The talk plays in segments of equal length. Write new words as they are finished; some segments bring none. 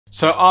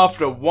So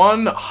after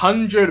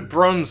 100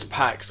 bronze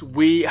packs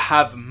we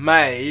have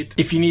made.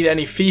 If you need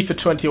any FIFA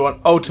 21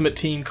 Ultimate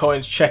Team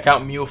coins, check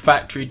out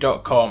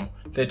mulefactory.com.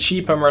 They're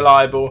cheap and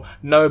reliable,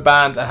 no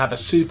bans, and have a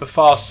super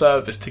fast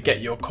service to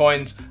get your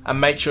coins. And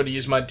make sure to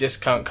use my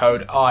discount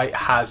code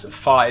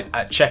iHazCarrot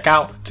at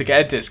checkout to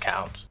get a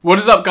discount. What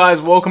is up,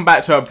 guys? Welcome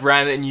back to a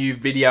brand new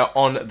video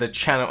on the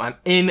channel. And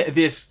in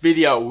this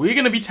video, we're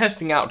going to be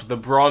testing out the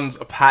Bronze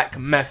Pack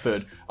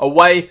Method, a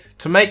way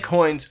to make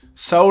coins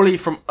solely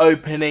from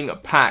opening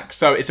packs.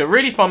 So it's a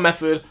really fun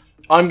method.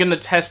 I'm going to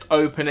test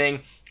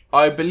opening.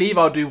 I believe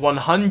I'll do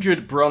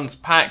 100 bronze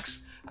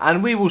packs,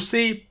 and we will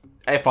see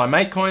if I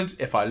make coins,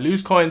 if I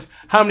lose coins,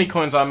 how many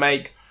coins I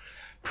make.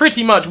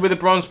 Pretty much with the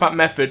Bronze Pack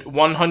Method,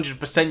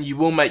 100% you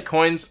will make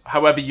coins.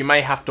 However, you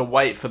may have to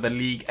wait for the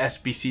league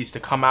SBCs to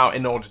come out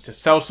in order to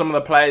sell some of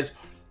the players,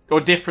 or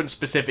different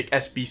specific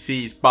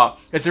SBCs. But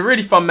it's a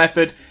really fun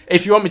method.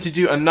 If you want me to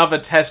do another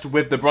test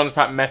with the Bronze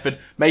Pack Method,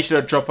 make sure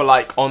to drop a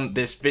like on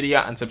this video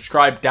and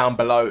subscribe down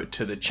below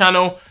to the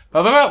channel.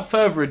 But without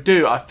further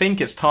ado, I think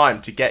it's time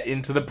to get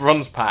into the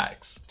bronze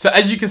packs. So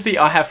as you can see,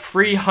 I have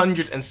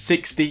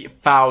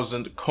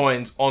 360,000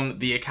 coins on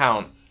the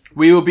account.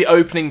 We will be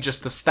opening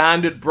just the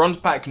standard bronze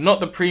pack, not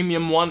the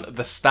premium one,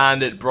 the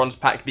standard bronze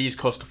pack. These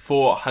cost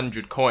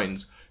 400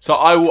 coins. So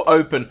I will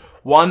open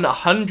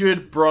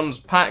 100 bronze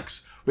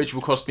packs, which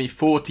will cost me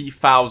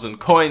 40,000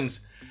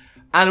 coins.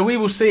 And we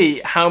will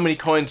see how many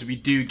coins we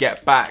do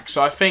get back.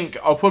 So I think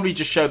I'll probably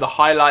just show the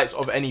highlights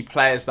of any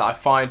players that I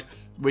find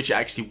which are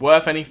actually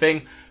worth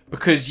anything,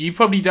 because you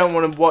probably don't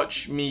want to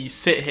watch me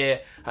sit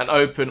here and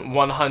open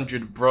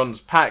 100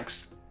 bronze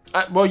packs.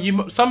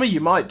 Well, some of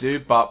you might do,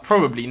 but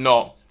probably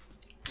not.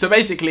 So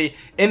basically,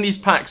 in these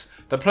packs,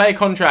 the player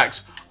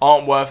contracts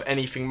aren't worth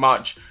anything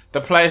much. The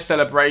player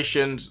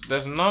celebrations,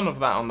 there's none of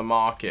that on the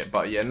market,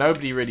 but yeah,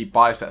 nobody really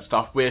buys that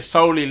stuff. We're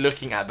solely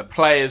looking at the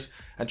players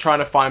and trying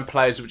to find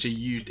players which are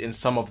used in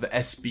some of the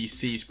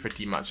SBCs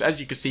pretty much. As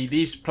you can see,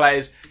 these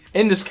players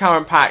in this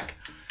current pack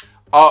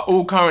are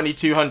all currently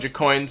 200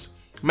 coins.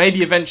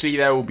 Maybe eventually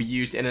they will be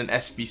used in an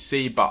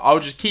SBC, but I'll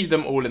just keep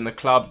them all in the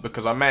club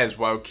because I may as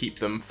well keep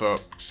them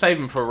save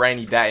them for a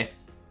rainy day.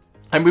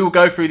 And we will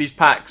go through these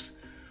packs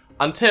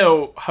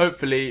until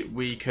hopefully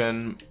we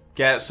can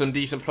get some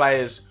decent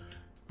players.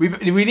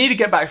 We need to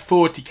get back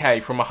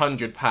 40k from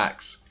 100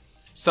 packs.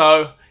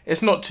 So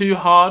it's not too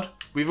hard.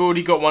 We've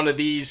already got one of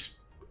these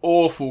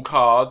awful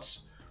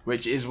cards,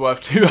 which is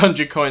worth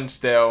 200 coins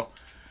still.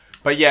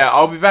 But yeah,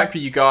 I'll be back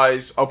with you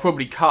guys. I'll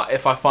probably cut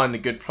if I find a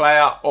good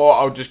player, or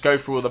I'll just go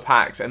through all the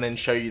packs and then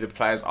show you the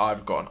players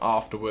I've gotten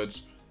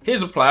afterwards.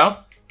 Here's a player.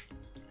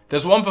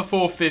 There's one for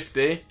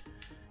 450,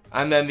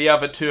 and then the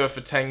other two are for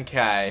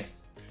 10k.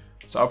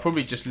 So I'll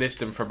probably just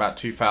list him for about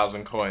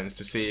 2,000 coins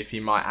to see if he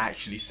might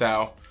actually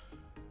sell.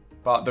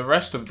 But the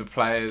rest of the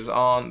players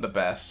aren't the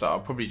best, so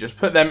I'll probably just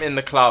put them in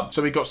the club.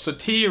 So we got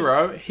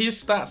Sotiro.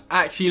 His stats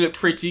actually look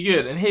pretty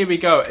good, and here we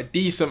go, a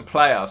decent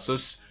player. So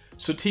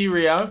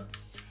Sotiro,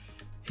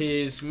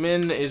 his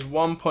min is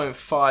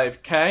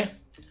 1.5k.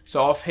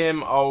 So off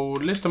him, I'll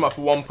list him up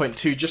for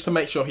 1.2 just to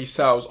make sure he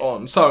sells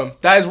on. So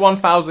that is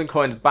 1,000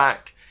 coins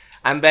back,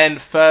 and then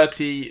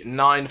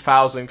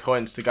 39,000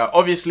 coins to go.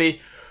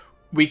 Obviously,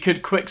 we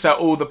could quick sell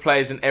all the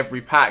players in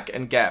every pack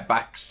and get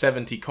back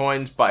 70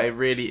 coins, but it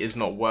really is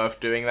not worth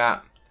doing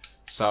that.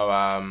 So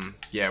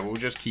yeah, we'll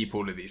just keep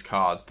all of these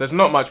cards. There's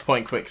not much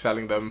point quick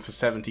selling them for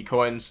 70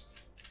 coins.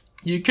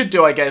 You could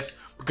do, I guess,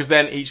 because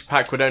then each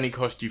pack would only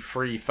cost you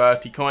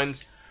 330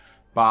 coins.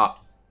 But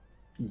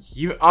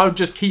I'll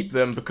just keep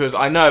them because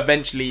I know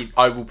eventually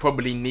I will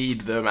probably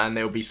need them, and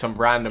there will be some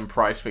random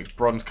price fixed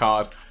bronze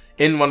card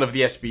in one of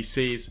the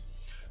SBCs.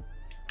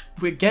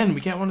 Again,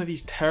 we get one of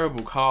these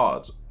terrible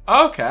cards.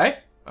 Okay.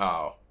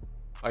 Oh,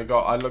 I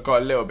got a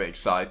little bit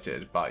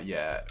excited, but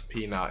yeah,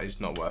 Peanut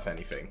is not worth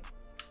anything.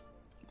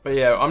 But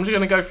yeah, I'm just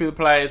gonna go through the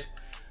players,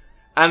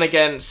 and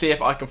again, see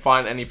if I can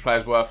find any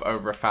players worth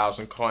over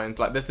 1,000 coins.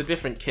 Like, there's the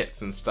different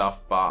kits and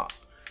stuff, but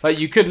like,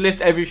 you could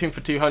list everything for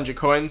 200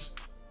 coins,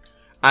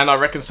 and I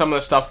reckon some of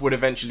the stuff would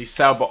eventually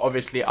sell. But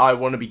obviously, I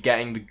want to be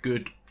getting the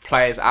good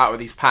players out of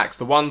these packs,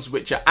 the ones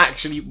which are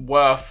actually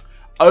worth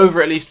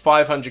over at least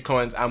 500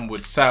 coins and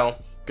would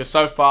sell. Because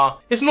so far,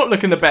 it's not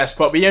looking the best,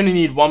 but we only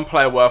need one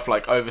player worth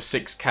like over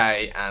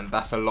 6k, and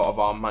that's a lot of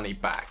our money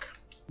back.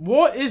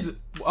 What is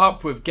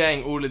up with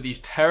getting all of these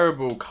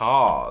terrible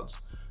cards?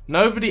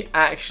 Nobody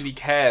actually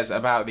cares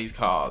about these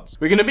cards.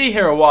 We're going to be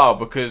here a while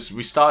because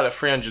we started at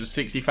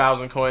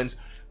 360,000 coins.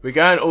 We're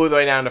going all the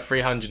way down to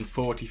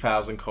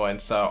 340,000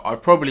 coins. So I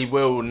probably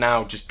will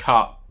now just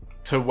cut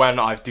to when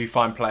I do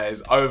find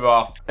players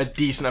over a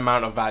decent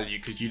amount of value,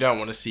 because you don't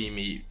want to see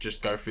me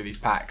just go through these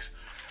packs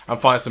and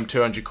find some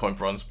 200 coin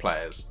bronze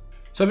players.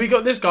 So we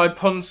got this guy,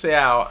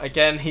 Ponceau.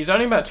 Again, he's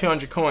only about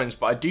 200 coins,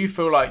 but I do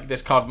feel like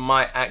this card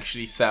might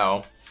actually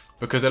sell,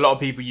 because a lot of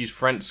people use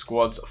French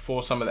squads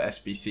for some of the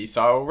SBC,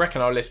 so I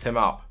reckon I'll list him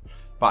up.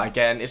 But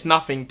again, it's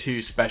nothing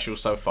too special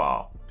so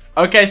far.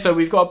 Okay, so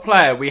we've got a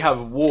player. We have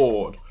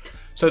Ward.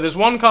 So there's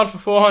one card for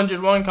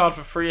 400, one card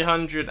for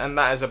 300, and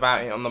that is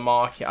about it on the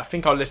market. I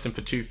think I'll list him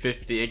for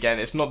 250. Again,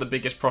 it's not the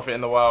biggest profit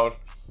in the world,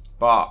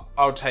 but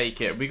I'll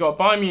take it. We got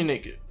Bayern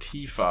Munich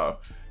Tifo.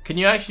 Can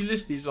you actually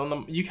list these on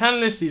the... You can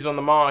list these on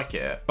the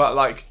market, but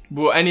like,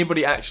 will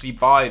anybody actually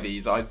buy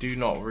these? I do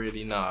not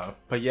really know.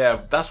 But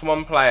yeah, that's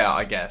one player,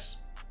 I guess.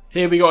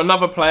 Here we got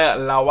another player,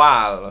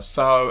 Lawal.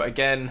 So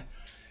again,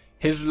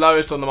 his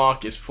lowest on the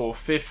market is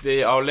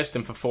 450. I'll list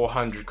him for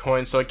 400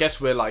 coins. So I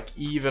guess we're like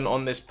even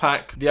on this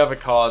pack. The other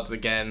cards,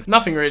 again,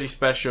 nothing really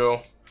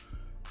special.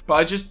 But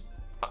I just...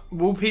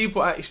 Will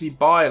people actually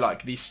buy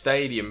like these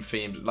stadium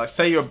themes? Like,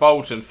 say you're a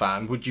Bolton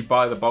fan, would you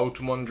buy the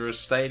Bolton Wanderers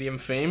stadium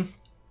theme?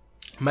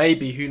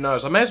 Maybe, who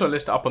knows? I may as well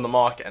list it up on the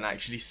market and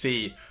actually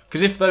see.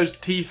 Because if those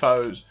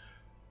Tifos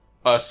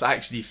are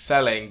actually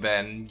selling,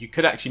 then you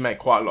could actually make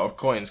quite a lot of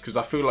coins. Because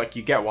I feel like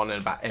you get one in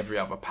about every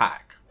other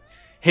pack.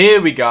 Here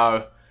we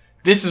go.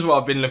 This is what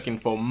I've been looking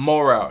for.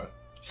 Moro.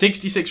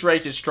 66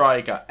 rated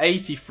striker,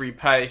 83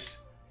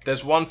 pace.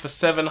 There's one for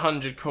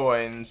 700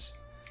 coins.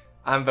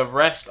 And the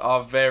rest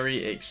are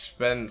very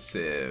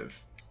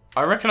expensive.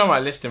 I reckon I might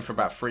list him for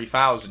about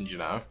 3,000, you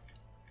know.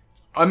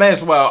 I may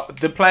as well.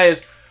 The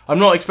players, I'm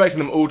not expecting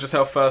them all to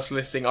sell first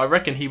listing. I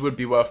reckon he would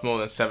be worth more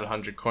than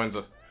 700 coins.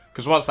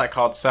 Because once that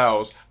card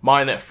sells,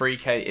 mine at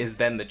 3k is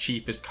then the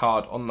cheapest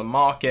card on the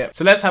market.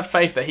 So let's have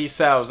faith that he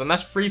sells. And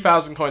that's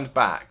 3,000 coins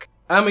back.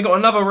 And we got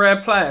another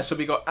rare player. So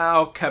we got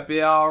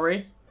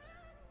Al-Kabiri.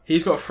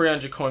 He's got a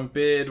 300 coin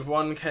bid.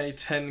 1k,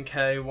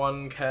 10k,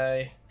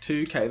 1k,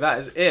 2k. That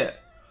is it.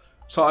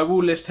 So I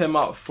will list him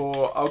up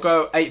for, I'll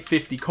go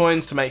 850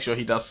 coins to make sure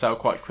he does sell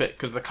quite quick.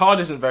 Because the card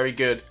isn't very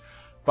good,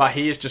 but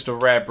he is just a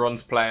rare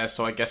bronze player.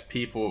 So I guess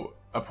people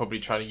are probably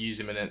trying to use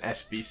him in an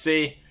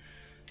SBC.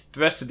 The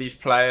rest of these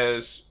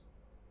players,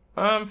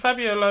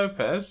 Fabio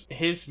Lopez,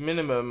 his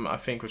minimum I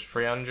think was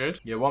 300.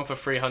 Yeah, one for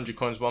 300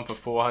 coins, one for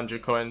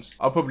 400 coins.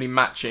 I'll probably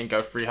match it and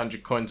go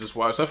 300 coins as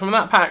well. So from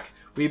that pack,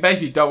 we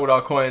basically doubled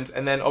our coins.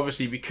 And then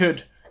obviously we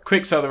could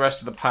quick sell the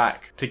rest of the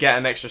pack to get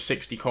an extra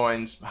 60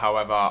 coins.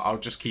 However, I'll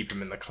just keep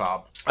him in the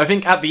club. I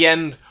think at the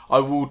end, I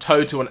will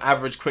total an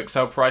average quick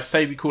sell price.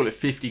 Say we call it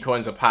 50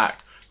 coins a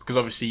pack, because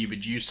obviously you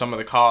would use some of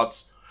the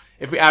cards.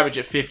 If we average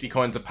it 50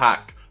 coins a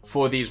pack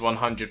for these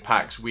 100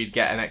 packs, we'd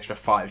get an extra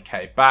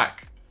 5k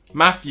back.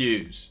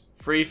 Matthews,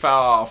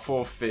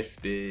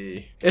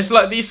 450. It's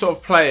like these sort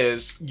of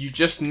players, you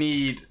just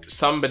need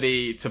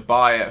somebody to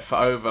buy it for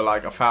over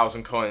like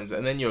 1,000 coins,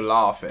 and then you're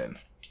laughing.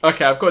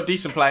 Okay, I've got a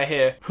decent player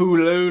here.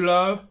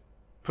 Pulolo.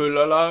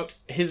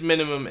 His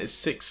minimum is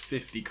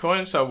 650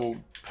 coins, so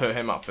we'll put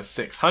him up for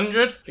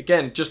 600.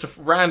 Again, just a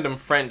random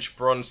French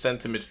bronze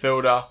centre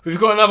midfielder. We've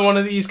got another one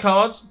of these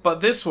cards,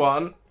 but this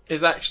one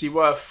is actually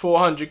worth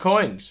 400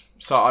 coins.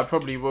 So I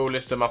probably will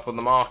list him up on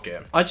the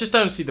market. I just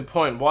don't see the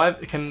point. Why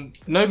can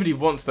nobody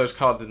wants those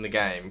cards in the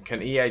game?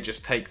 Can EA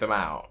just take them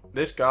out?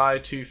 This guy,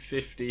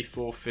 250,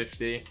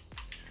 450.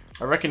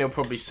 I reckon he'll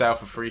probably sell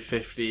for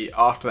 350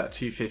 after that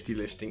 250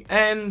 listing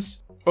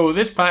ends. Oh,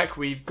 this pack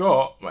we've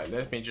got... Wait,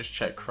 let me just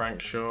check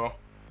Crankshaw.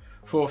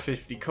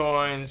 450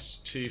 coins,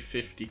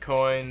 250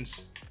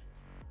 coins.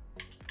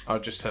 I'll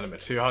just sell him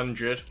at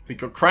 200. We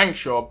got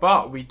Crankshaw,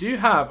 but we do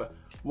have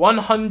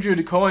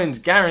 100 coins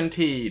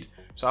guaranteed.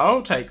 So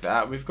I'll take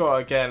that. We've got,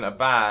 again, a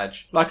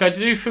badge. Like, I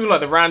do feel like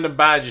the random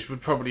badges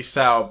would probably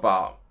sell,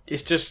 but...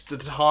 It's just the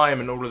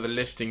time and all of the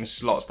listing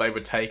slots they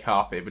would take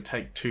up. It would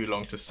take too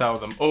long to sell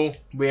them all.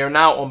 We are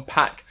now on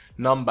pack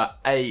number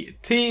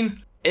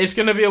 18. It's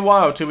going to be a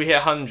while till we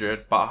hit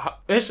 100, but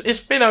it's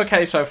been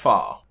okay so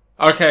far.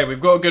 Okay,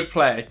 we've got a good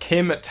player,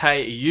 Kim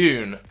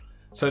Tae-yoon.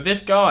 So this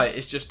guy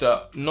is just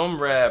a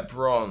non-rare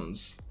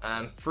bronze,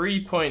 and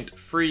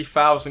 3.3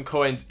 thousand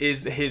coins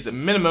is his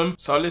minimum.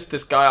 So I'll list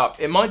this guy up.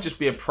 It might just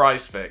be a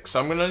price fix,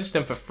 so I'm going to list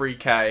him for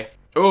 3k.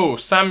 Oh,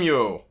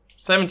 Samuel.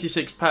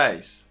 76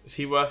 pace. Is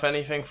he worth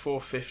anything?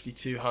 450,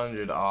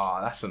 200.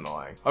 Ah, that's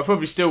annoying. I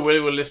probably still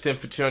will list him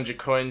for 200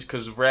 coins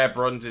because rare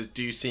bronzes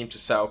do seem to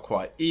sell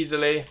quite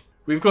easily.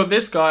 We've got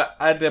this guy,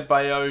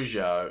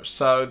 Adebayojo.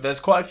 So there's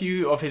quite a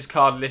few of his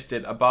card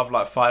listed above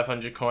like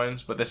 500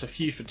 coins, but there's a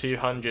few for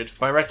 200.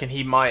 But I reckon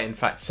he might in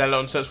fact sell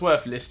on, so it's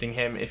worth listing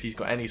him if he's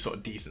got any sort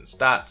of decent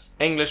stats.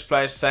 English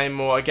players, same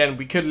more. Again,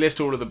 we could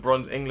list all of the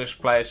bronze English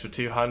players for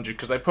 200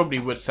 because they probably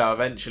would sell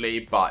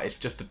eventually, but it's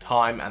just the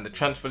time and the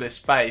transfer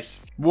list space.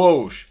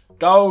 Walsh,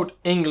 gold,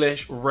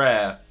 English,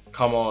 rare.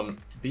 Come on,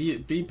 be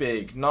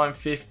big.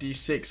 950,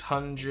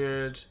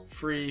 600,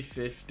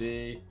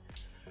 350.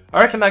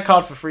 I reckon that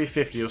card for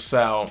 350 will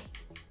sell.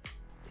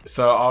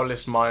 So I'll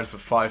list mine for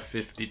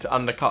 550 to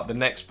undercut the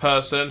next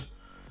person.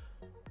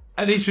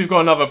 At least we've got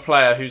another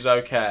player who's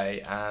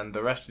okay. And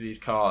the rest of these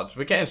cards,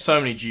 we're getting so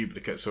many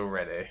duplicates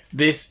already.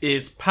 This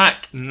is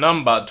pack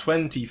number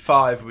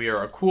 25. We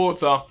are a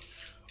quarter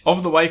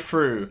of the way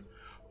through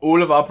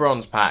all of our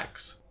bronze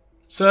packs.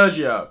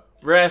 Sergio,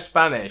 rare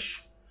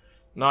Spanish.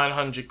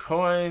 900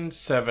 coins,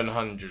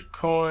 700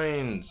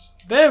 coins.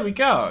 There we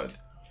go.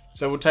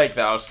 So we'll take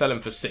that. I'll sell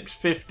him for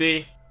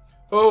 650.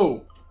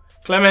 Oh,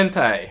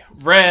 Clemente,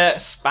 rare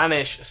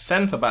Spanish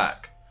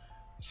centre-back.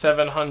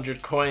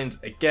 700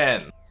 coins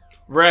again.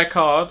 Rare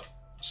card,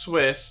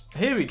 Swiss.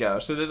 Here we go.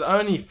 So there's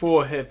only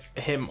 4 of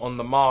him on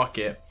the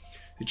market.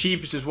 The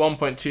cheapest is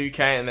 1.2k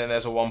and then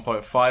there's a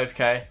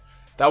 1.5k.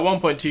 That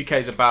 1.2k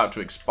is about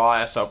to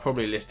expire, so I'll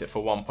probably list it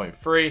for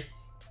 1.3.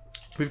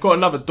 We've got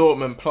another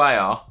Dortmund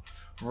player,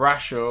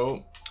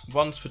 Rachel.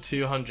 One's for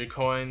 200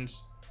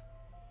 coins.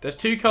 There's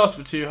 2 cards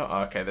for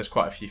 200. Okay, there's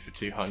quite a few for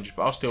 200,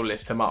 but I'll still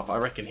list him up. I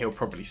reckon he'll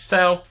probably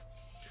sell.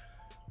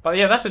 But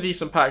yeah, that's a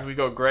decent pack. We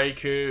got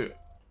Greyku,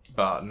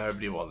 but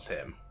nobody wants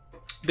him.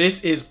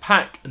 This is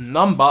pack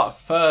number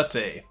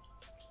 30.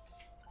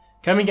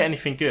 Can we get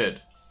anything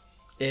good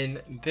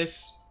in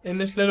this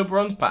little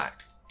bronze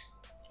pack?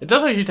 It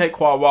does actually take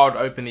quite a while to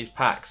open these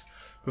packs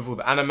with all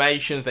the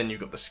animations. Then you've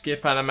got the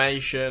skip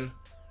animation.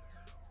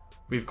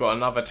 We've got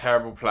another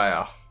terrible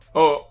player.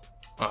 Oh,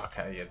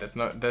 okay,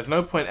 yeah. There's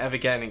no point ever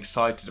getting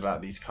excited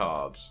about these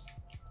cards.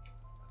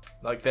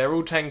 Like, they're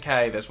all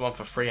 10k. There's one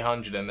for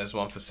 300 and there's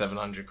one for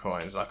 700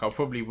 coins. Like, I'll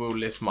probably will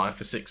list mine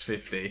for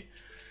 650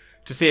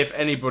 to see if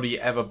anybody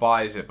ever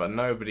buys it, but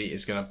nobody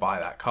is going to buy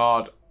that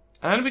card.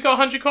 And we got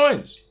 100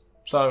 coins.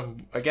 So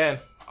again,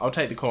 I'll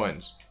take the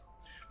coins.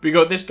 We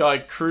got this guy,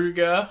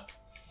 Kruger.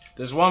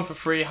 There's one for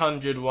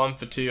 300, one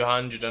for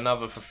 200,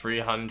 another for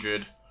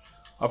 300.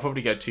 I'll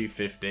probably go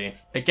 250.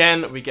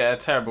 Again, we get a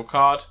terrible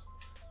card,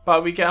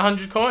 but we get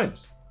 100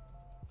 coins.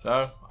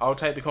 So, I'll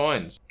take the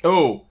coins.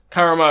 Oh,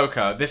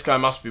 Karamoka. This guy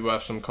must be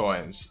worth some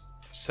coins.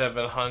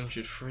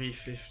 700,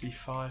 350,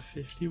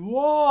 550.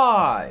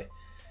 Why?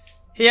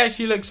 He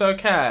actually looks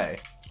okay.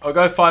 I'll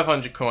go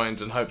 500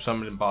 coins and hope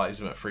somebody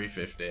buys him at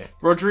 350.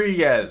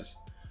 Rodriguez.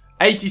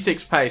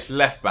 86 pace,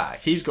 left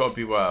back. He's got to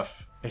be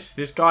worth. Is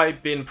this guy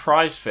been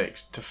price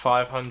fixed to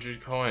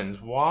 500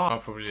 coins? Why? I'll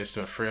probably list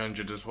him at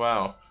 300 as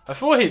well. I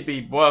thought he'd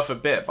be worth a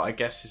bit, but I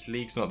guess his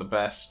league's not the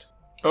best.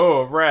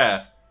 Oh,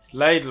 rare.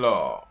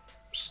 Laidlaw.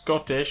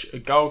 Scottish, a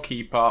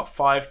goalkeeper,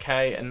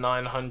 5k and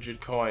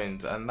 900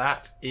 coins. And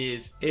that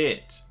is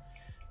it.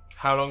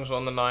 How long's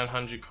on the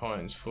 900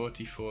 coins?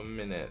 44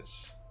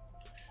 minutes.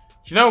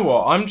 Do you know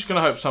what? I'm just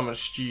going to hope someone's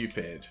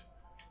stupid.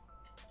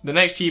 The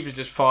next cheapest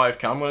is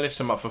 5k. I'm going to list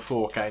him up for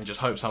 4k and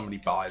just hope somebody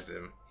buys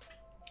him.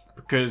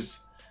 Because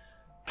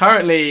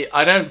currently,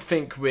 I don't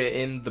think we're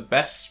in the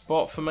best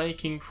spot for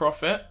making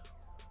profit.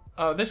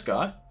 Oh, this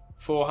guy.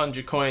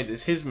 400 coins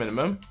is his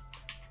minimum.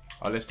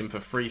 I'll list him for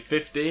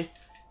 350.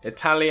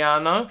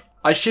 Italiano.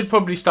 I should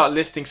probably start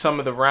listing some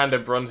of the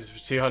random bronzes for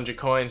 200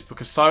 coins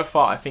because so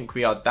far I think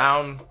we are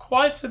down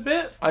quite a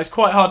bit. It's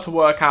quite hard to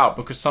work out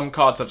because some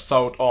cards have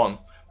sold on.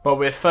 But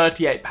we're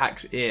 38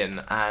 packs in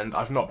and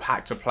I've not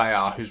packed a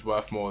player who's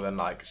worth more than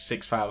like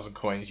 6,000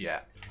 coins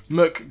yet.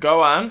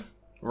 Mukgoan,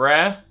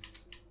 rare,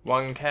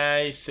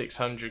 1k,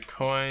 600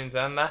 coins,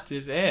 and that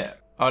is it.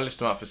 I'll list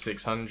them up for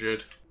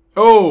 600.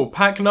 Oh,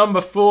 pack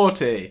number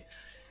 40.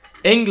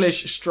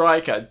 English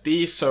striker,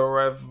 D.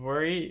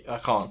 Sorevri. I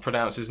can't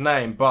pronounce his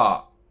name,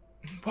 but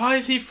why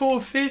is he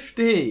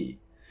 450?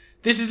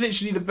 This is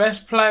literally the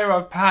best player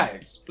I've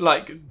packed.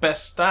 Like,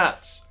 best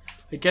stats.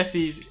 I guess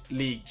he's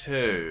League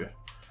 2.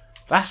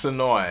 That's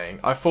annoying.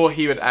 I thought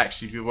he would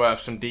actually be worth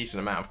some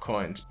decent amount of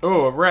coins.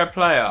 Oh, a rare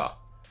player.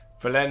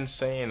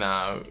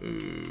 Valenciano.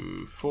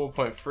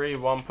 4.3,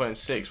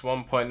 1.6,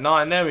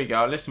 1.9. There we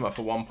go. I'll list him up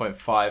for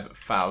 1.5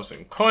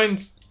 thousand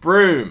coins.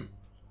 Broom.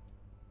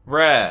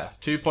 Rare.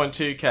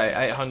 2.2k,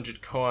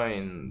 800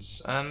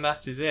 coins. And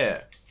that is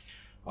it.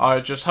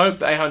 I just hope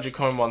the 800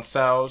 coin one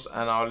sells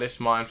and I'll list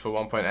mine for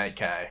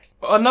 1.8k.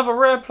 Another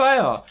rare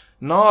player.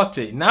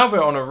 Nati. Now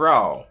we're on a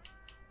roll.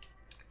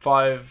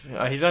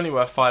 He's only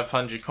worth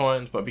 500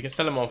 coins, but we can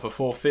sell him on for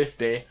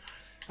 450.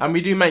 And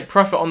we do make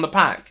profit on the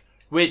pack,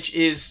 which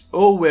is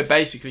all we're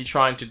basically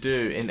trying to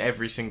do in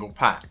every single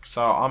pack.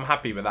 So I'm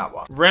happy with that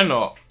one.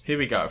 Renault, here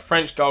we go.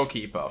 French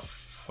goalkeeper.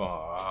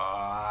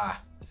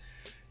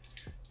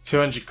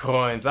 200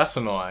 coins, that's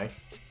annoying.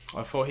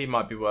 I thought he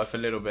might be worth a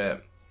little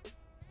bit.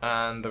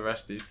 And the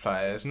rest of these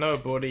players,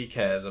 nobody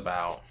cares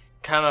about.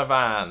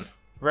 Canavan,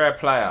 rare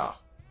player.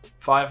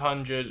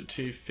 500,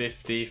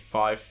 250,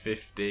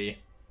 550.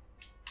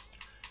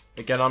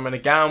 Again, I'm going to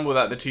gamble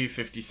that the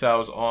 250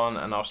 sells on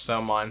and I'll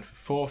sell mine for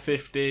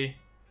 450.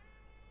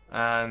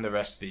 And the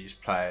rest of these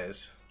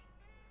players,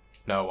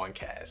 no one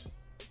cares.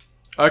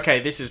 Okay,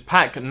 this is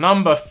pack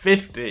number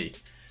 50.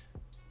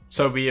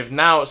 So we have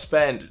now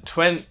spent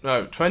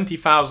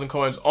 20,000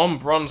 coins on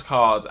bronze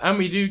cards and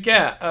we do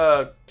get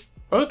a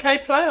okay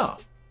player.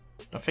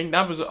 I think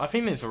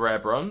it's a rare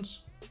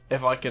bronze.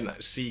 If I can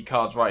see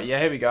cards right. Yeah,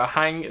 here we go.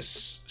 Hang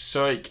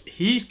Soik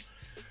He.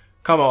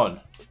 Come on.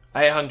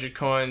 800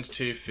 coins,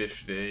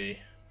 250.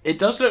 It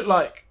does look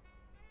like...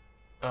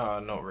 Oh,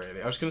 not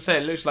really. I was going to say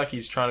it looks like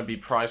he's trying to be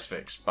price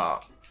fixed,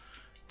 but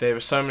there were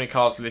so many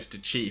cards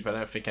listed cheap, I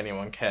don't think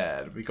anyone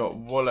cared. We got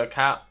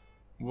Wallacott.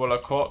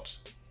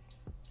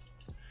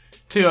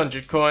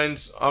 200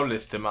 coins. I'll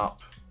list him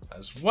up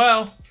as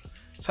well.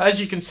 So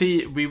as you can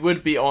see, we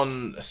would be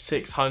on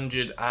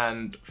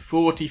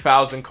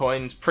 640,000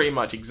 coins pretty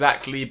much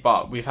exactly,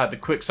 but we've had the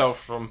quick sell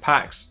from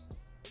packs.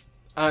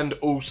 and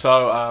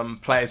also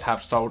players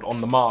have sold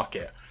on the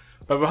market.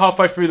 But we're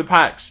halfway through the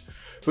packs.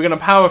 We're going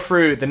to power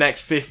through the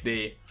next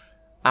 50.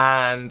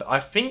 And I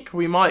think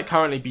we might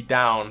currently be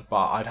down,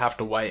 but I'd have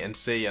to wait and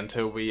see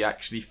until we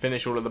actually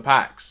finish all of the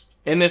packs.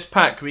 In this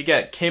pack, we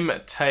get Kim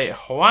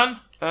Tae-hwan.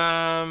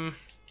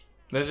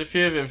 There's a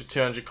few of them for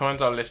 200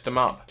 coins. I'll list them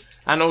up.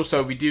 And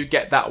also, we do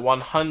get that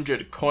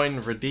 100 coin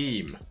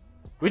redeem,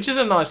 which is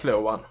a nice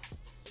little one.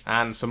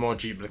 And some more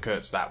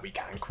duplicates that we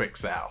can quick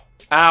sell.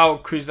 Al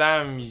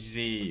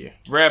Kuzamzi,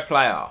 rare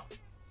player.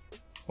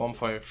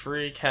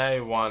 1.3k,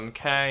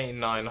 1k,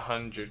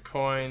 900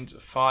 coins,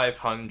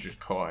 500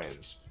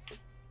 coins.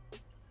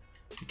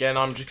 Again,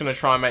 I'm just going to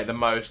try and make the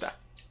most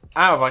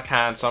out of I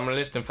can, so I'm going to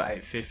list them for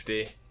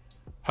 850.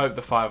 Hope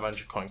the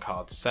 500 coin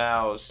card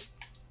sells.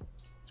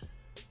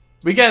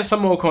 We get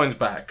some more coins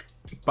back,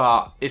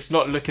 but it's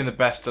not looking the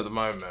best at the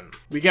moment.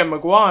 We get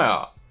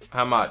Maguire.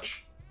 How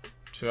much?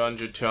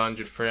 200,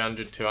 200,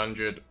 300,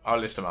 200. I'll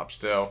list them up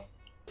still.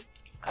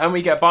 And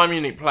we get Bayern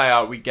Munich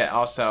player. We get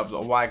ourselves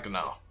a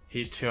Wagner.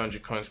 He's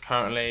 200 coins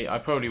currently. I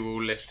probably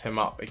will list him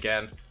up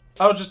again.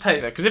 I'll just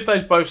take that, because if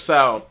those both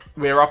sell,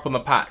 we're up on the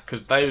pack,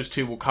 because those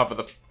two will cover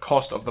the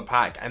cost of the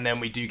pack, and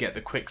then we do get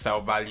the quick sell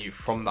value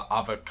from the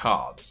other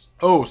cards.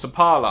 Oh,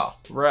 Sapala,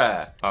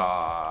 rare.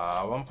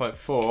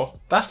 1.4.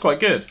 That's quite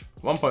good.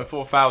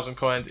 1.4 thousand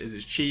coins is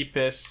its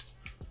cheapest.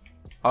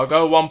 I'll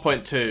go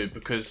 1.2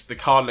 because the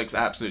card looks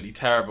absolutely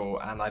terrible,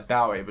 and I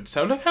doubt it would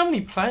sell. Look how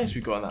many players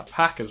we got in that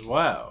pack as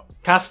well.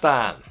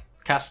 Castan.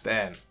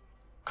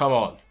 Come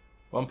on.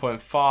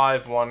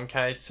 1.5,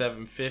 1k,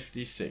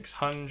 750,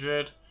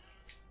 600.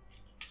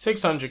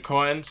 600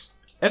 coins.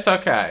 It's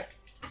okay.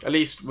 At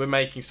least we're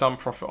making some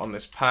profit on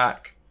this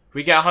pack.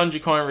 We get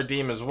 100 coin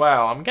redeem as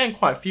well. I'm getting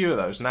quite a few of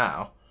those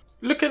now.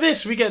 Look at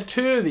this. We get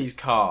 2 of these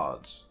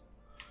cards.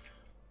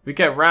 We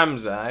get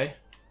Ramsey.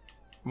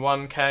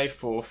 1k,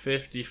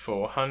 450,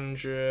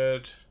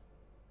 400.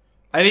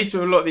 At least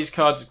with a lot of these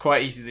cards, it's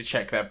quite easy to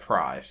check their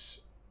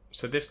price.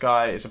 So this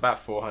guy is about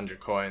 400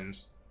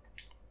 coins.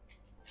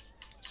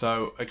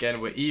 So again,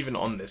 we're even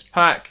on this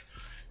pack.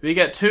 We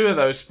get 2 of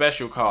those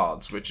special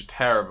cards, which are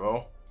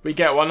terrible. We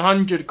get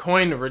 100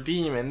 coin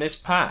redeem in this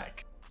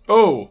pack.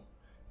 Oh,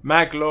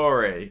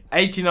 Maglory,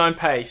 89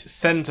 pace,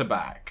 centre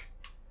back.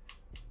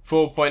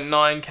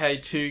 4.9k,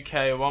 2k,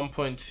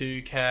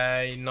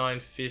 1.2k,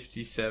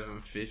 950,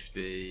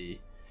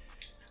 750.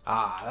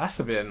 That's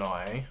a bit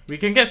annoying. We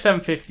can get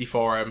 750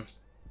 for him.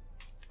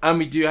 And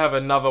we do have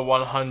another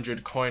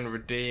 100 coin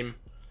redeem.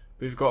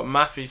 We've got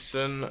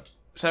Matheson,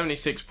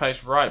 76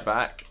 pace right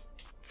back,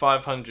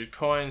 500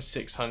 coins,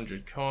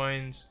 600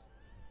 coins.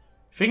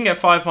 If we can get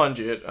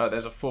 500,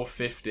 there's a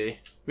 450.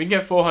 We can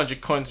get 400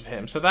 coins of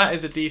him, so that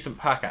is a decent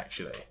pack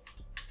actually.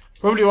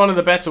 Probably one of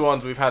the better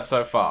ones we've had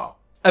so far.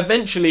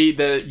 Eventually,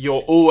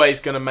 you're always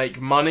going to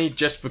make money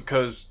just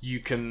because you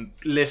can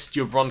list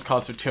your bronze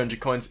cards for 200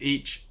 coins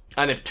each.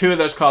 And if 2 of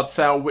those cards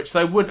sell, which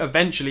they would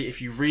eventually,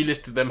 if you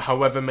relisted them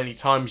however many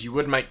times, you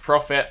would make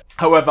profit.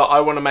 However, I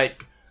want to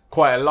make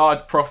quite a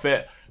large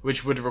profit,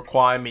 which would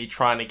require me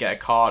trying to get a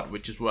card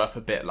which is worth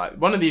a bit. Like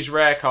one of these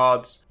rare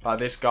cards,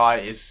 this guy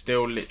is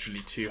still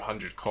literally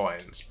 200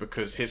 coins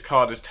because his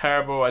card is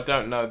terrible. I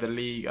don't know the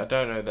league, I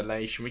don't know the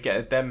nation. We get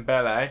a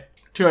Dembele,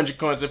 200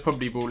 coins. I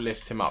probably will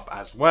list him up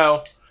as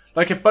well.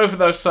 Like if both of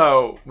those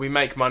sell, we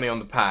make money on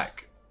the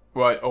pack,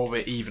 right? Or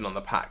we're even on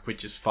the pack,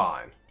 which is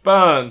fine.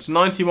 Burns,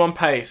 91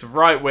 pace,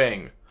 right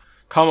wing.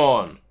 Come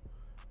on.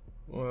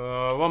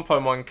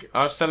 1.1,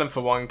 I'll sell him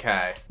for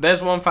 1k.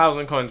 There's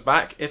 1,000 coins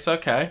back, it's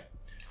okay.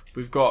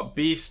 We've got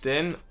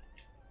Beastin,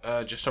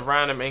 just a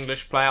random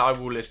English player. I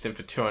will list him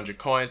for 200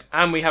 coins.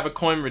 And we have a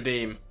coin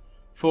redeem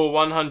for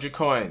 100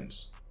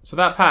 coins. So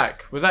that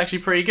pack was actually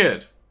pretty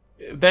good.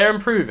 They're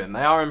improving,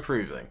 they are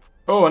improving.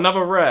 Oh,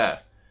 another rare.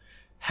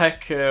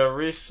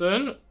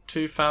 Heckerison,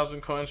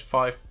 2,000 coins,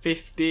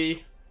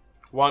 550.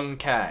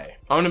 1k.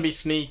 I'm going to be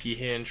sneaky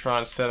here and try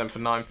and sell him for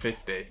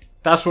 950.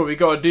 That's what we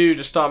got to do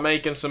to start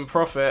making some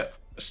profit.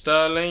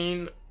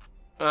 Sterling.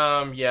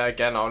 Yeah,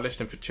 again, I'll list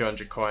him for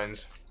 200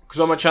 coins. Because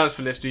on my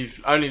transfer list,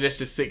 we've only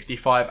listed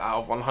 65 out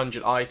of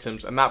 100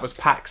 items. And that was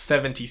pack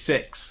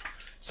 76.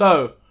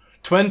 So,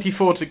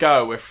 24 to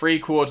go. We're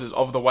 3/4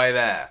 of the way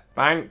there.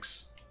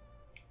 Banks.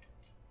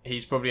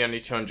 He's probably only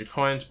 200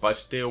 coins, but I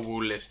still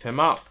will list him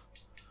up.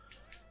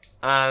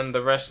 And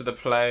the rest of the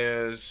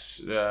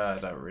players, I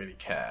don't really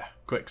care.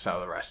 Quick sell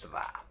the rest of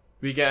that.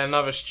 We get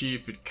another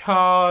stupid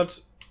card.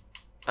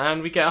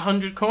 And we get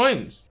 100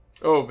 coins.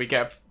 Oh, we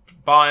get a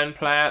Bayern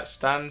player,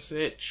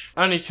 Stanisic.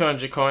 Only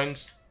 200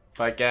 coins.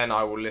 But again,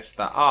 I will list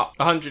that up.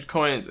 100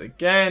 coins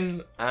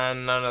again.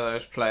 And none of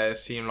those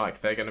players seem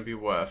like they're going to be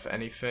worth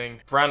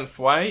anything.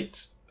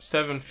 Branthwaite,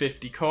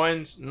 750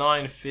 coins.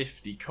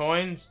 950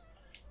 coins.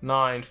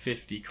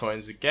 950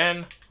 coins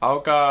again.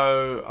 I'll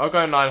go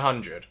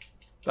 900.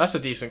 That's a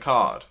decent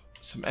card.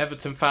 Some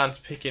Everton fans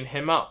picking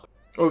him up.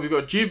 Oh, we've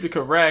got a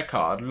duplicate rare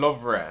card,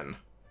 Lovren.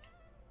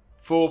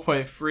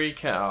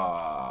 4.3k.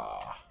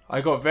 I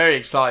got very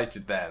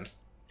excited then.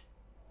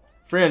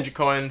 300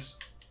 coins.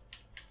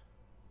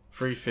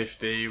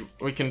 350.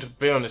 We can, to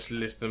be honest,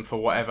 list them for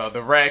whatever.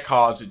 The rare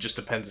cards, it just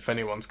depends if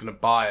anyone's going to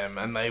buy them,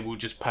 and they will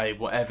just pay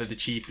whatever the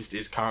cheapest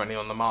is currently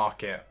on the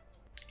market.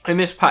 In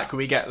this pack,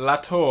 we get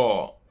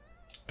Latour.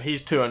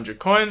 He's 200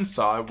 coins,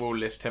 so I will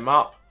list him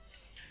up.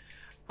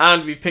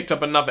 And we've picked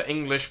up another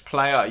English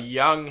player,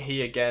 Young.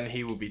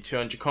 He will be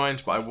 200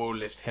 coins, but I will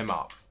list him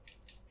up.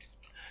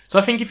 So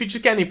I think if you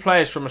just get any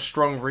players from a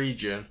strong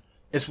region,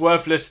 it's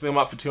worth listing them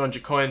up for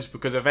 200 coins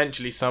because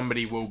eventually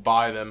somebody will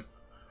buy them.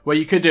 Well,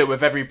 you could do it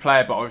with every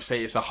player, but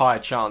obviously it's a higher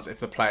chance if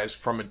the player's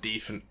from a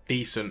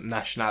decent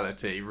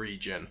nationality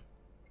region.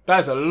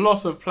 There's a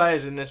lot of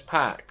players in this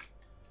pack.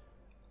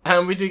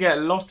 And we do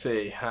get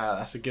Lottie.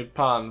 That's a good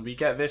pun. We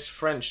get this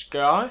French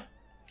guy.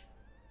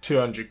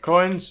 200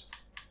 coins.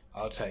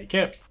 I'll take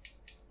it.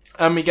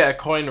 And we get a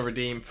coin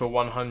redeem for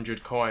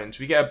 100 coins.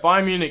 We get a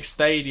Bayern Munich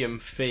Stadium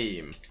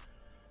theme.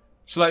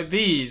 So like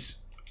these,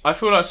 I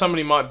feel like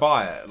somebody might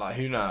buy it. Like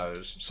who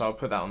knows? So I'll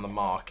put that on the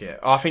market.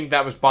 Oh, I think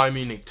that was Bayern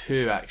Munich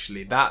 2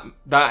 actually. That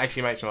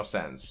actually makes more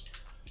sense.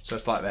 So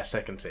it's like their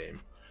second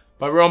team.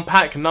 But we're on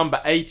pack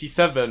number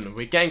 87.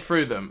 We're getting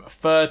through them.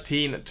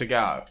 13 to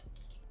go.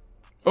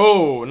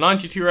 Oh,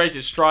 92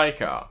 rated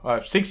striker.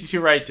 62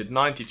 rated,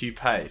 92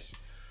 pace.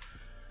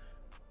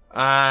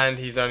 And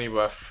he's only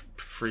worth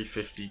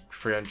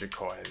 300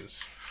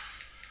 coins.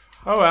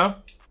 Oh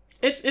well.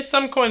 It's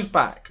some coins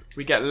back.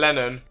 We get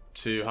Lennon,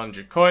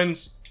 200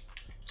 coins.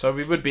 So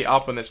we would be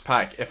up on this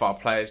pack if our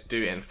players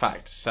do in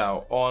fact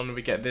sell on.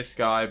 We get this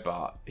guy,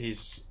 but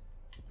he's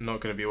not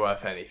going to be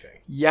worth anything.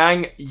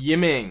 Yang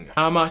Yiming.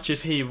 How much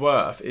is he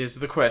worth is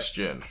the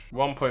question.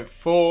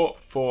 1.4,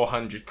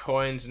 400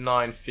 coins,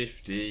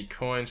 950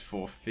 coins,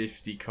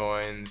 450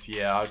 coins.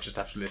 Yeah, I'll just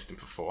have to list him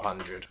for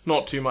 400.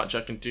 Not too much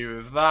I can do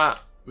with that.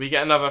 We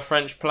get another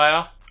French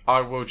player.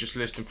 I will just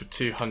list him for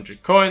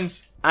 200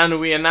 coins.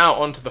 And we are now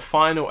on to the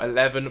final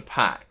 11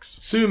 packs.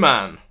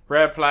 Suman,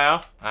 rare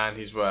player, and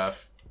he's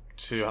worth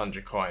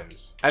 200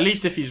 coins. At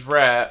least if he's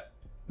rare,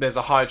 there's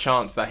a high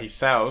chance that he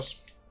sells.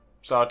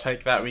 So I'll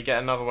take that. We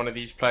get another one of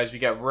these players. We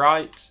get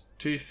Wright,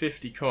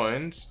 250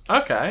 coins.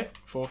 Okay,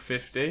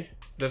 450.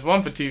 There's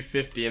one for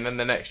 250 and then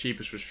the next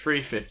cheapest was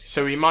 350.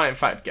 So we might in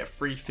fact get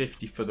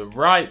 350 for the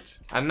Wright.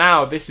 And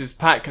now this is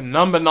pack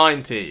number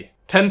 90.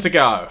 10 to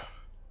go.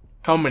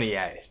 Company.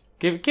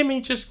 Give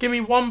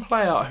me one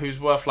player who's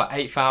worth like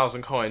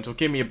 8,000 coins, or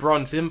give me a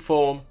bronze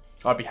inform.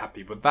 I'd be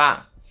happy with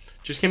that.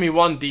 Just give me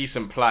one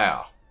decent player.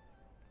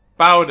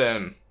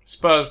 Bowden,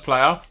 Spurs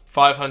player,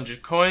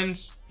 500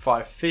 coins,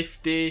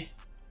 550,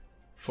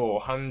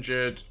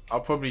 400. I'll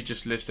probably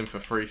just list him for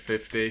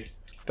 350.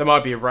 There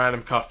might be a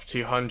random cut for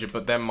 200,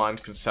 but then mine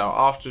can sell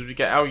afterwards. We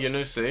get El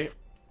Yunusi,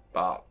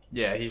 but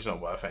yeah, he's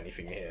not worth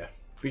anything here.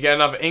 We get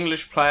another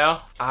English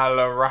player,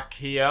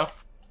 Al-Rakia.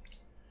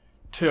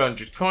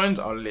 200 coins,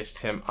 I'll list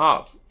him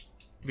up.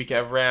 We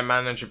get a rare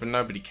manager, but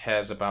nobody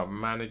cares about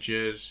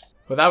managers.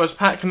 Well, that was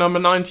pack number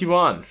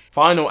 91.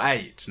 Final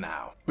 8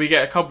 now. We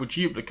get a couple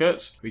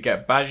duplicates. We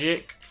get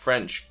Bajic,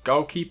 French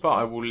goalkeeper.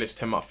 I will list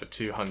him up for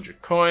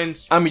 200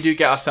 coins. And we do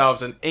get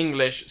ourselves an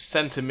English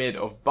centre mid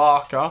of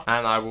Barker.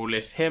 And I will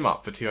list him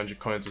up for 200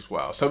 coins as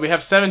well. So we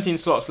have 17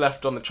 slots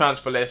left on the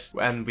transfer list.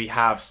 And we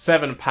have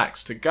 7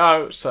 packs to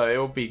go. So it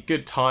will be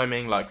good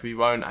timing. Like we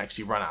won't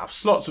actually run out of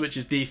slots, which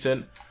is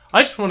decent.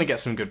 I just want to get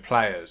some good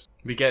players.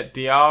 We get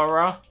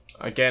Diarra.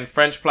 Again,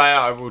 French player,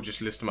 I will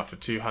just list him up for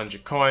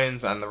 200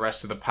 coins, and the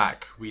rest of the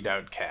pack, we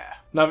don't care.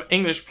 Another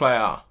English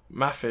player,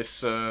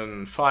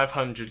 Matheson,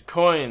 500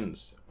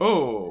 coins.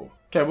 Oh,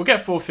 okay, we'll get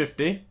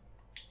 450.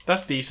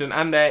 That's decent,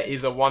 and there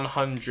is a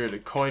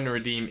 100 coin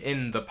redeem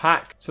in the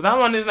pack. So that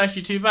one isn't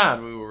actually too bad.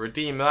 We will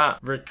redeem that.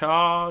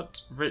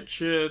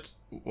 Richard,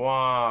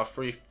 wow,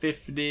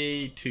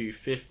 350,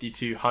 250,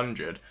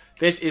 200.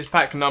 This is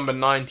pack number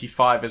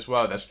 95 as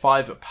well. There's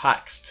 5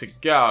 packs to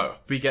go.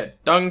 We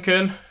get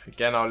Duncan.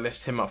 Again, I'll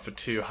list him up for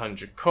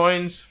 200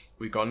 coins.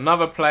 We've got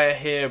another player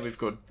here. We've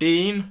got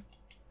Dean.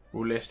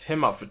 We'll list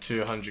him up for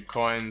 200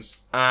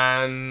 coins.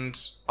 And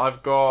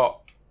I've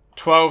got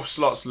 12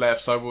 slots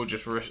left, so I will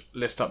just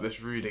list up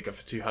this Rudiger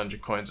for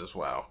 200 coins as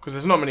well. Because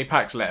there's not many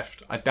packs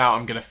left. I doubt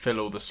I'm going to fill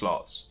all the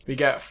slots. We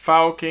get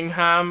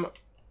Falkingham,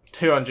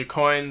 200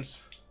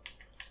 coins.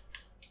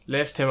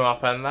 List him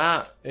up, and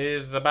that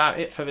is about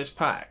it for this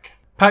pack.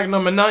 Pack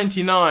number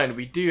 99,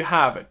 we do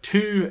have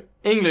 2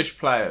 English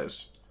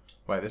players.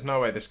 Wait, there's no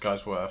way this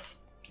guy's worth...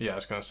 Yeah, I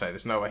was going to say,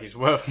 there's no way he's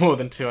worth more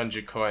than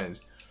 200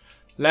 coins.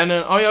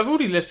 Lennon, oh yeah, I've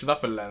already listed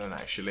up a Lennon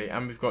actually.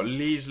 And we've got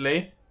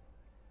Leasley,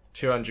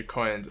 200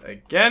 coins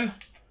again.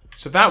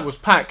 So that was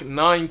pack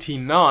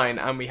 99,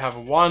 and we have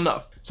one...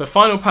 So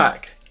final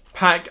pack,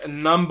 pack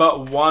number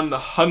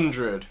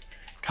 100.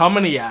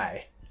 Company.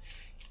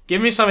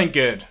 Give me something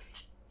good.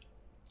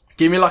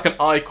 Give me like an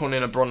icon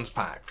in a bronze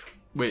pack,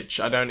 which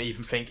I don't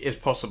even think is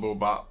possible,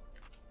 but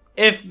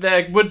if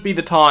there would be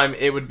the time,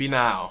 it would be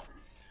now.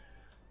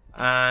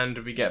 And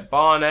we get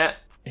Barnett.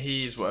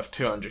 He's worth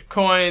 200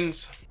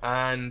 coins.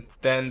 And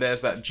then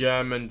there's that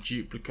German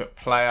duplicate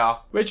player,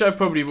 which I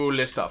probably will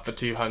list up for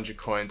 200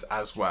 coins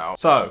as well.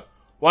 So,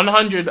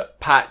 100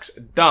 packs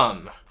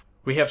done.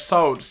 we have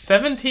sold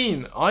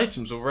 17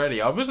 items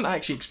already. I wasn't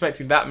actually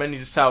expecting that many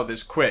to sell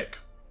this quick.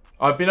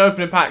 I've been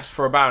opening packs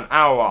for about an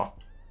hour.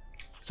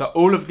 So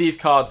all of these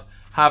cards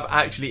have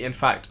actually in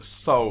fact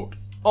sold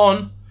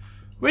on,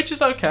 which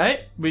is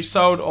okay. We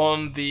sold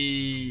on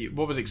the,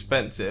 what was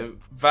expensive?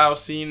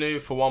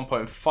 Valsinu for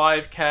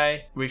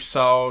 1.5k. We've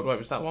sold, wait,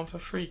 was that one for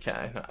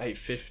 3k? No,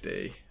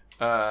 850.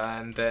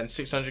 And then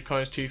 600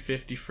 coins,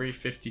 250,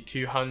 350,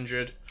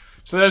 200.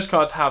 So those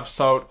cards have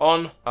sold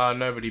on.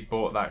 Nobody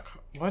bought that.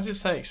 Why does it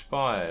say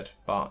expired?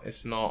 But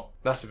it's not.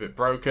 That's a bit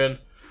broken.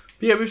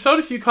 But yeah, we've sold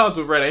a few cards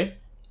already.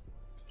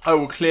 I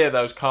will clear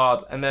those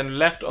cards. And then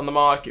left on the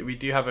market, we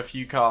do have a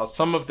few cards.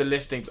 Some of the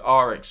listings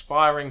are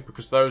expiring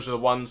because those are the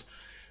ones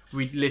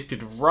we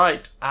listed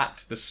right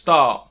at the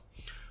start.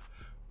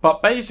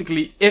 But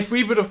basically, if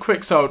we would have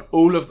quick sold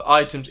all of the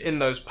items in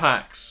those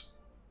packs,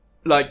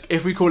 like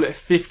if we call it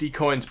 50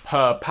 coins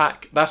per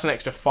pack, that's an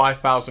extra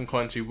 5,000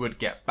 coins we would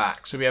get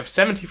back. So we have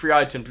 73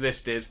 items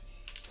listed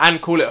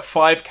and call it a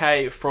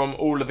 5k from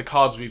all of the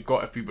cards we've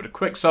got if we would have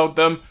quick sold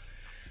them.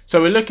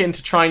 So we're looking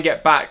to try and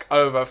get back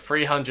over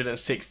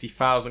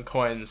 360,000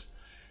 coins,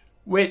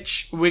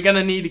 which we're going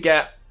to need to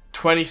get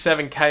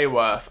 27k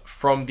worth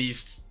from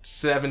these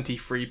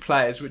 73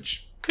 players,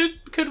 which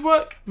could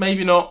work,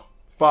 maybe not.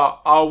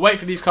 But I'll wait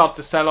for these cards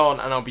to sell on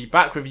and I'll be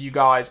back with you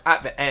guys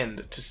at the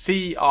end to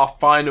see our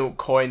final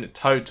coin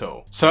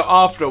total. So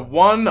after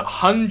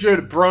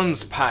 100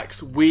 bronze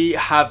packs, we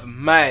have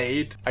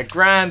made a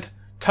grand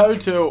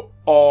total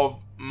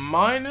of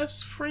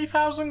minus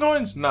 3,000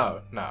 coins?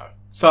 No.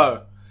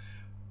 So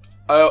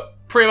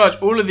pretty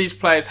much all of these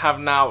players have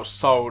now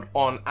sold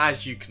on,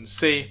 as you can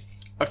see.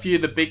 A few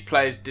of the big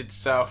players did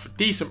sell for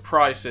decent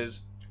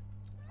prices.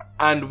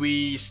 And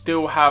we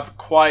still have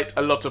quite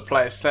a lot of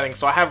players selling.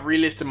 So I have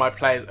relisted my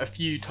players a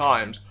few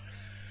times.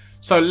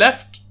 So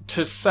left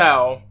to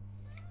sell,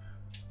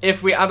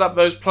 if we add up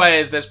those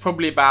players, there's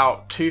probably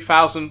about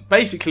 2,000.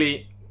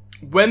 Basically,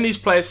 when these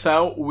players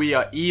sell, we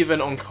are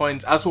even on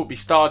coins as what we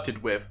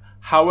started with.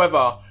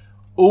 However,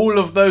 all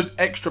of those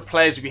extra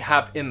players we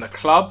have in the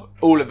club,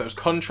 all of those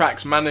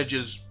contracts,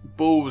 managers,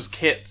 balls,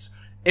 kits,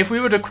 if we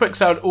would have quick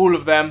sold all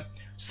of them,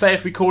 say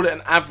if we called it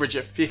an average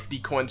at 50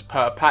 coins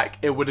per pack,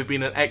 it would have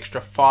been an extra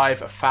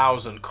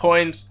 5,000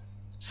 coins.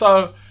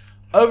 So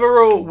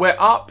overall, we're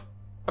up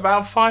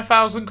about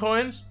 5,000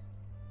 coins.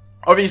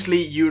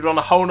 Obviously, you would want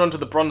to hold on to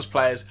the bronze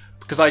players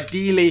because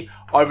ideally,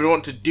 I would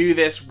want to do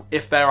this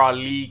if there are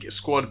league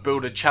squad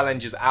builder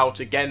challenges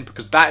out again,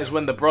 because that is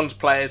when the bronze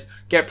players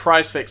get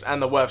price fixed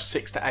and they're worth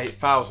 6,000 to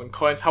 8,000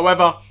 coins.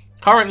 However,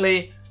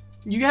 currently,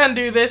 you can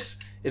do this.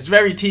 It's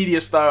very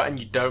tedious though, and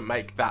you don't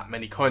make that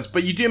many coins,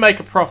 but you do make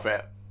a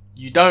profit.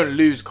 You don't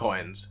lose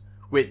coins,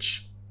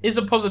 which is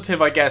a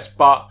positive, I guess,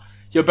 but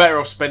you're better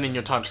off spending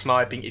your time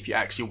sniping if you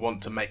actually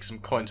want to make some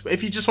coins. But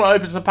if you just want to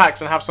open some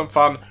packs and have some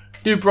fun,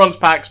 do bronze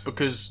packs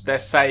because they're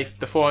safe.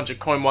 The 400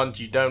 coin ones,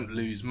 you don't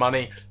lose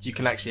money. You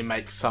can actually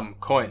make some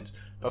coins.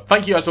 But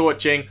thank you guys for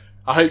watching.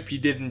 I hope you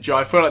did enjoy.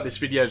 I feel like this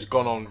video has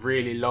gone on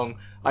really long.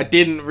 I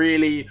didn't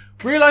really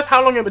realise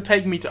how long it would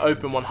take me to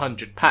open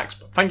 100 packs.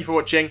 But thank you for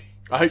watching.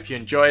 I hope you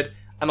enjoyed,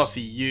 and I'll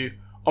see you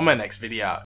on my next video.